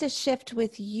noticed a shift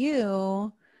with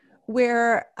you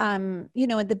where,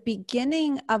 at the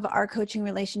beginning of our coaching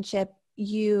relationship,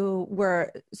 you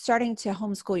were starting to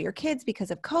homeschool your kids because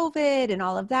of COVID and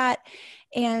all of that.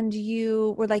 And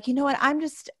you were like, you know what,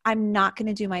 I'm not going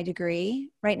to do my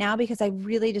degree right now because I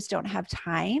really just don't have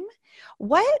time.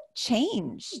 What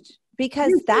changed?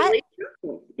 Because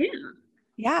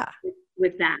yeah.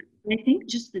 With that, I think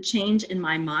just the change in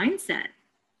my mindset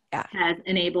has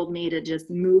enabled me to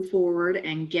just move forward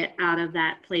and get out of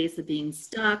that place of being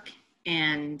stuck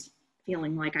and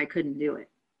feeling like I couldn't do it.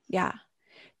 Yeah.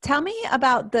 Tell me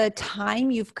about the time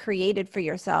you've created for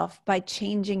yourself by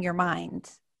changing your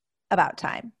mind about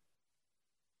time.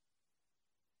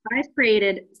 I've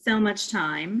created so much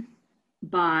time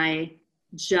by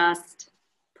just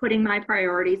putting my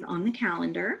priorities on the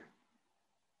calendar,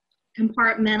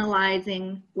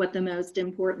 compartmentalizing what the most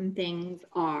important things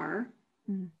are.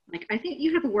 Like, I think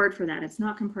you have a word for that. It's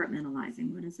not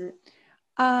compartmentalizing. What is it?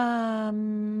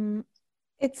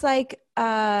 It's like,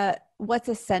 what's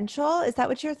essential? Is that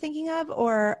what you're thinking of?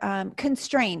 Or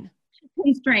constrain?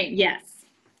 Constrain, yes.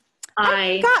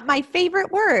 I got my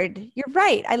favorite word. You're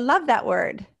right. I love that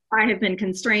word. I have been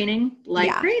constraining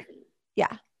like crazy.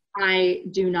 Yeah. I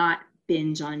do not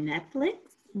binge on Netflix.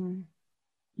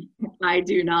 I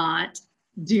do not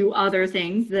do other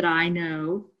things that I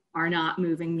know are not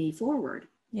moving me forward.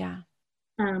 Yeah.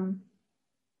 And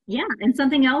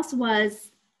something else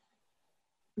was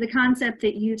the concept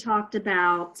that you talked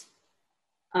about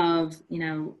of,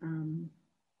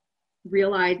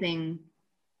 realizing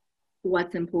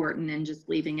what's important and just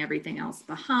leaving everything else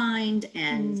behind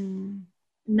and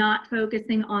not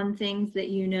focusing on things that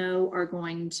are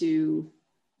going to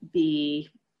be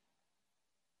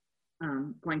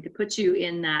going to put you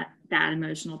in that bad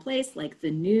emotional place, like the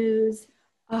news.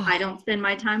 I don't spend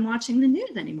my time watching the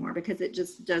news anymore because it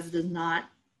just does not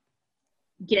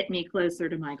get me closer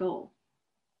to my goal.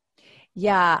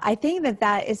 Yeah, I think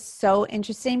that is so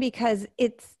interesting because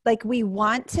it's like we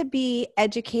want to be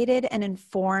educated and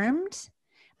informed,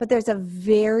 but there's a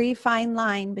very fine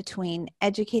line between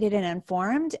educated and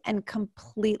informed and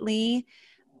completely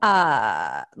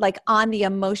like on the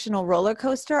emotional roller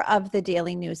coaster of the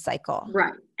daily news cycle.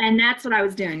 Right. And that's what I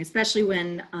was doing, especially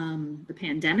when the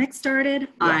pandemic started.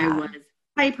 I was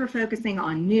hyper focusing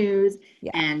on news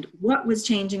and what was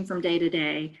changing from day to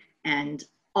day and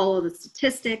all of the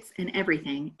statistics and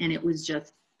everything. And it was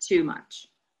just too much.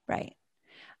 Right.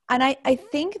 And I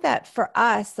think that for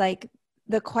us, like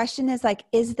the question is like,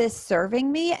 is this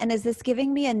serving me? And is this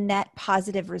giving me a net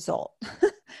positive result?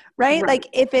 Right? Like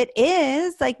if it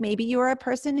is, like maybe you're a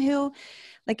person who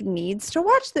like needs to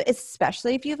watch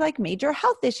especially if you have like major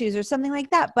health issues or something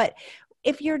like that. But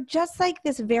if you're just like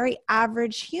this very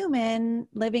average human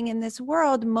living in this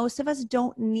world, most of us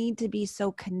don't need to be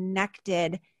so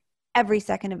connected every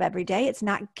second of every day. It's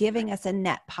not giving us a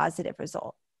net positive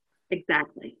result.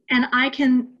 Exactly. And I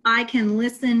can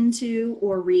listen to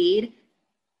or read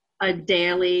a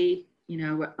daily,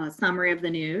 a summary of the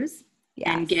news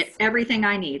and get everything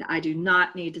I need. I do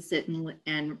not need to sit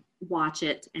and watch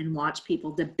it and watch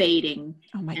people debating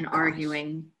and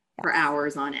arguing for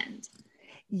hours on end.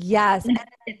 Yes. And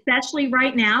especially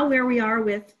right now where we are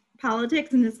with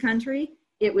politics in this country,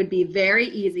 it would be very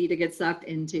easy to get sucked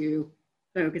into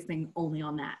focusing only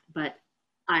on that. But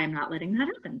I am not letting that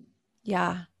happen.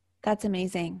 Yeah, that's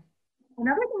amazing.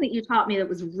 Another thing that you taught me that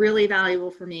was really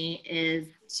valuable for me is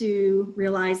to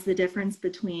realize the difference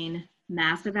between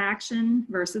massive action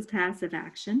versus passive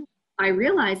action. I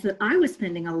realized that I was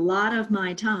spending a lot of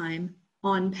my time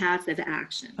on passive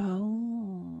action.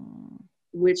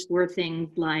 Which were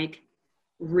things like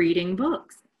reading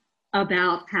books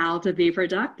about how to be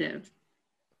productive,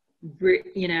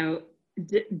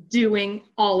 doing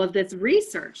all of this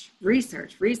research,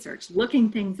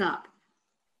 looking things up,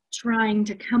 trying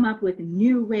to come up with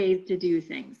new ways to do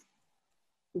things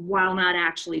while not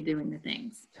actually doing the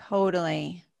things.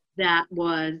 Totally. That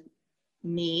was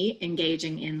me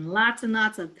engaging in lots and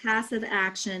lots of passive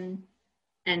action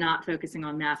and not focusing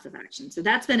on massive action. So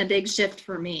that's been a big shift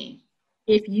for me.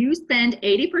 If you spend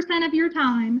 80% of your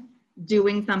time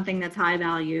doing something that's high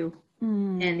value,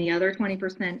 and the other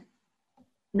 20%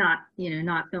 not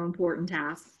so important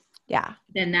tasks, Yeah.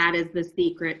 then that is the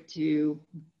secret to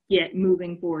get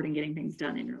moving forward and getting things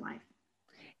done in your life.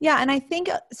 Yeah. And I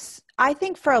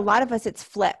think for a lot of us, it's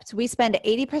flipped. We spend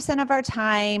 80% of our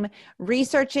time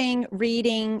researching,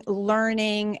 reading,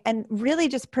 learning, and really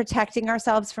just protecting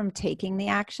ourselves from taking the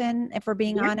action, if we're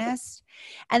being honest.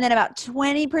 And then about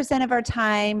 20% of our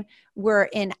time, we're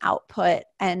in output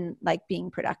and like being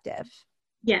productive.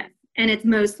 Yes. And it's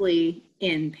mostly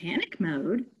in panic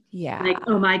mode. Yeah. Like,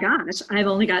 oh my gosh, I've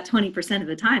only got 20% of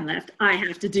the time left. I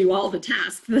have to do all the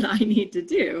tasks that I need to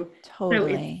do.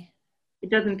 Totally. So it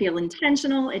doesn't feel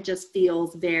intentional. It just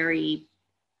feels very,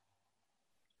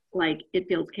 like, it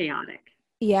feels chaotic.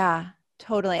 Yeah,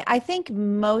 totally. I think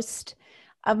most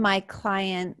of my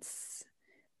clients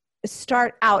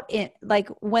start out in, like,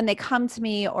 when they come to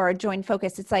me or join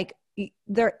Focus, it's like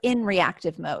they're in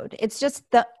reactive mode. It's just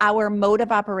our mode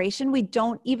of operation. We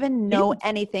don't even know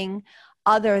anything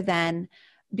other than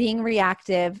being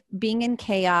reactive, being in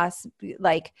chaos,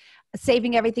 like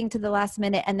saving everything to the last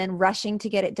minute and then rushing to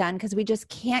get it done because we just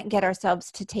can't get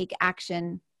ourselves to take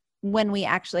action when we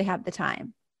actually have the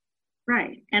time.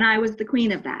 Right. And I was the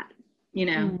queen of that,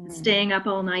 staying up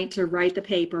all night to write the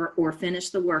paper or finish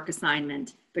the work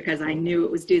assignment because I knew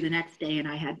it was due the next day and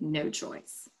I had no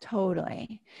choice.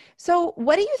 Totally. So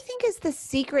what do you think is the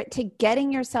secret to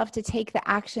getting yourself to take the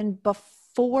action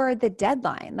before the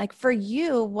deadline? Like for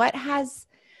you, what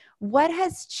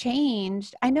has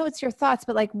changed? I know it's your thoughts,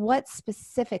 but like what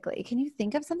specifically? Can you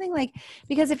think of something like,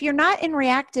 because if you're not in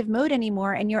reactive mode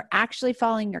anymore and you're actually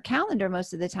following your calendar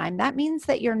most of the time, that means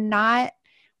that you're not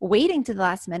waiting to the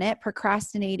last minute,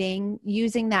 procrastinating,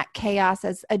 using that chaos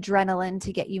as adrenaline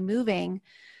to get you moving.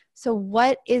 So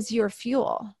what is your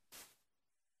fuel?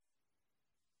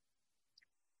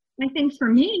 I think for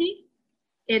me,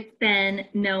 it's been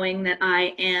knowing that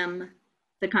I am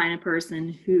the kind of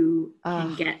person who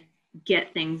can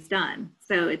get things done.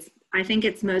 So I think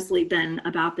it's mostly been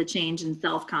about the change in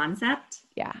self-concept.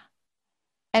 Yeah.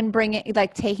 And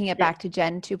taking it back to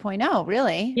Jen 2.0,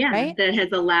 really. Yeah. Right? That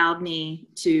has allowed me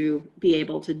to be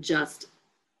able to just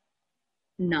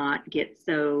not get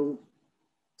so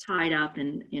tied up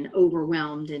and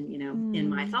overwhelmed and, in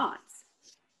my thoughts.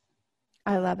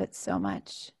 I love it so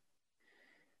much.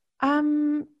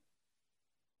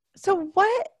 So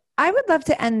I would love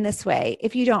to end this way,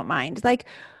 if you don't mind. Like,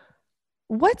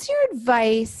 what's your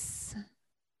advice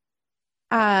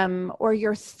or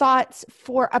your thoughts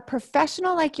for a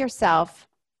professional like yourself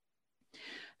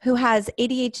who has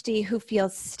ADHD, who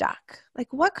feels stuck?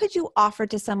 Like, what could you offer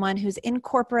to someone who's in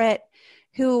corporate,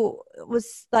 who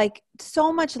was like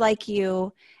so much like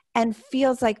you and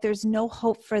feels like there's no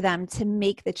hope for them to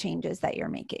make the changes that you're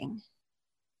making?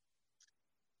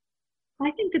 I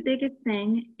think the biggest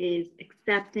thing is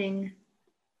accepting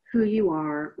who you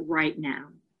are right now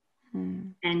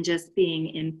and just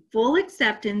being in full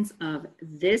acceptance of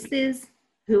this is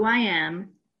who I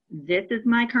am, this is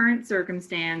my current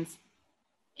circumstance,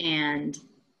 and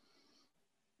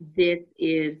this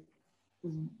is,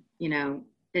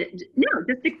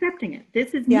 just accepting it.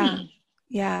 This is me.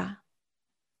 Yeah.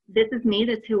 This is me.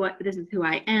 This is who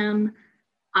I am.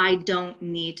 I don't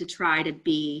need to try to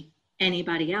be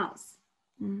anybody else.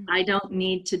 I don't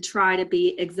need to try to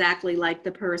be exactly like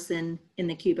the person in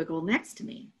the cubicle next to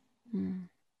me.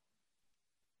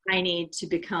 I need to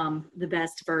become the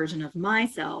best version of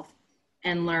myself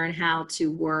and learn how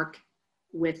to work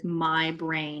with my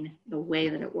brain the way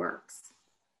that it works.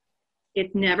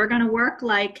 It's never going to work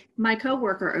like my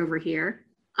coworker over here.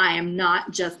 I am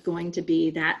not just going to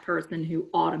be that person who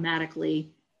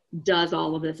automatically does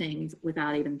all of the things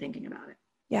without even thinking about it.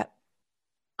 Yep.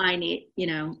 I need,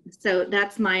 so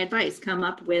that's my advice. Come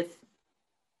up with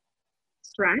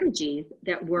strategies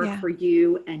that work for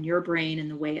you and your brain and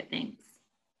the way it thinks.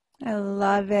 I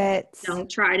love it.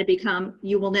 Don't try to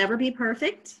you will never be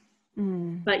perfect,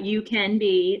 but you can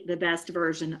be the best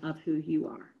version of who you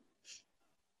are.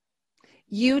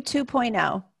 You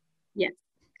 2.0. Yes.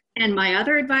 And my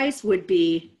other advice would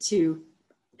be to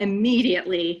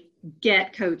immediately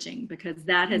get coaching, because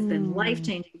that has been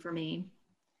life-changing for me.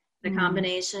 The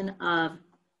combination of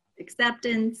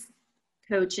acceptance,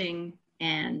 coaching,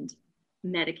 and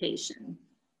medication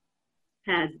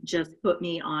has just put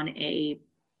me on a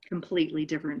completely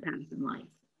different path in life.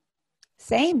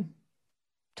 Same.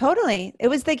 Totally. It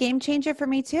was the game changer for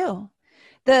me too.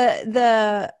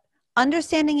 The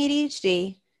understanding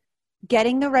ADHD,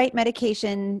 getting the right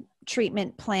medication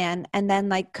treatment plan, and then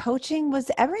like coaching was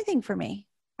everything for me.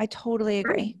 I totally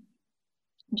agree.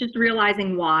 Just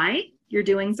realizing why you're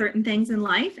doing certain things in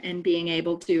life and being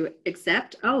able to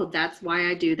accept, oh, that's why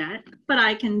I do that, but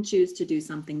I can choose to do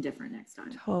something different next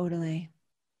time. Totally.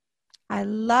 I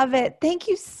love it. Thank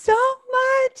you so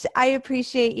much. I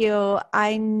appreciate you.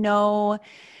 I know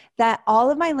that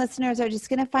all of my listeners are just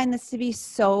going to find this to be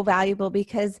so valuable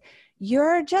because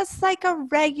you're just like a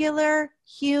regular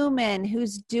human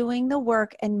who's doing the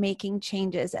work and making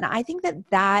changes. And I think that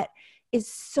that is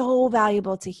so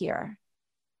valuable to hear.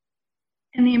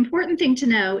 And the important thing to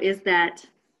know is that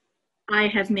I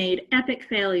have made epic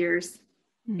failures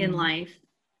in life.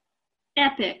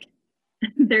 Epic.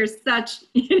 There's such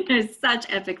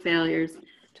epic failures.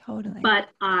 Totally. But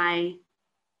I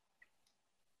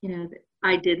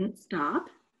didn't stop.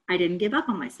 I didn't give up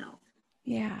on myself.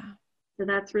 Yeah. So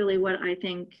that's really what I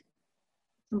think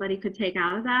somebody could take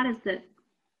out of that, is that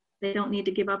they don't need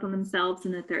to give up on themselves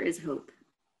and that there is hope.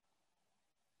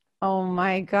 Oh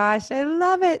my gosh, I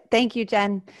love it. Thank you,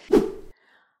 Jen.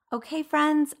 Okay,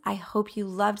 friends, I hope you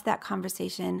loved that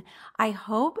conversation. I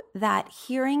hope that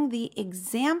hearing the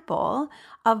example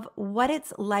of what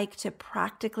it's like to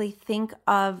practically think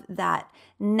of that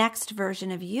next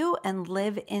version of you and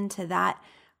live into that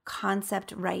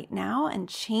concept right now and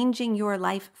changing your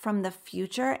life from the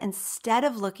future instead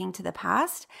of looking to the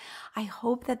past, I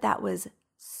hope that that was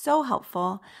so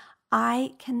helpful.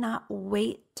 I cannot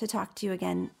wait to talk to you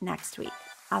again next week.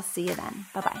 I'll see you then.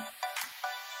 Bye-bye.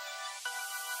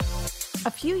 A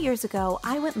few years ago,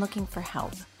 I went looking for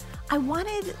help. I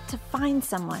wanted to find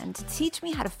someone to teach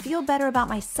me how to feel better about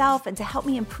myself and to help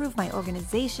me improve my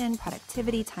organization,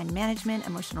 productivity, time management,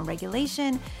 emotional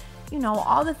regulation,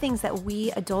 all the things that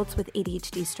we adults with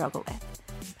ADHD struggle with.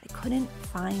 But I couldn't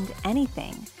find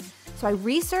anything. So I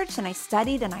researched and I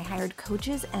studied and I hired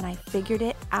coaches and I figured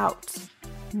it out.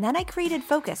 And then I created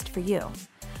Focused for you.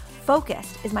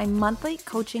 Focused is my monthly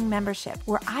coaching membership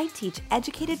where I teach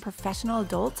educated professional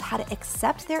adults how to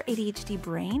accept their ADHD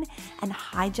brain and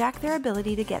hijack their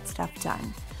ability to get stuff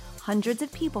done. Hundreds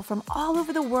of people from all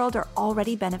over the world are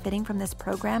already benefiting from this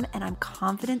program, and I'm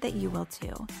confident that you will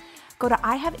too. Go to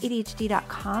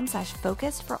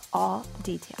ihaveadhd.com/focused for all the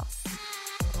details.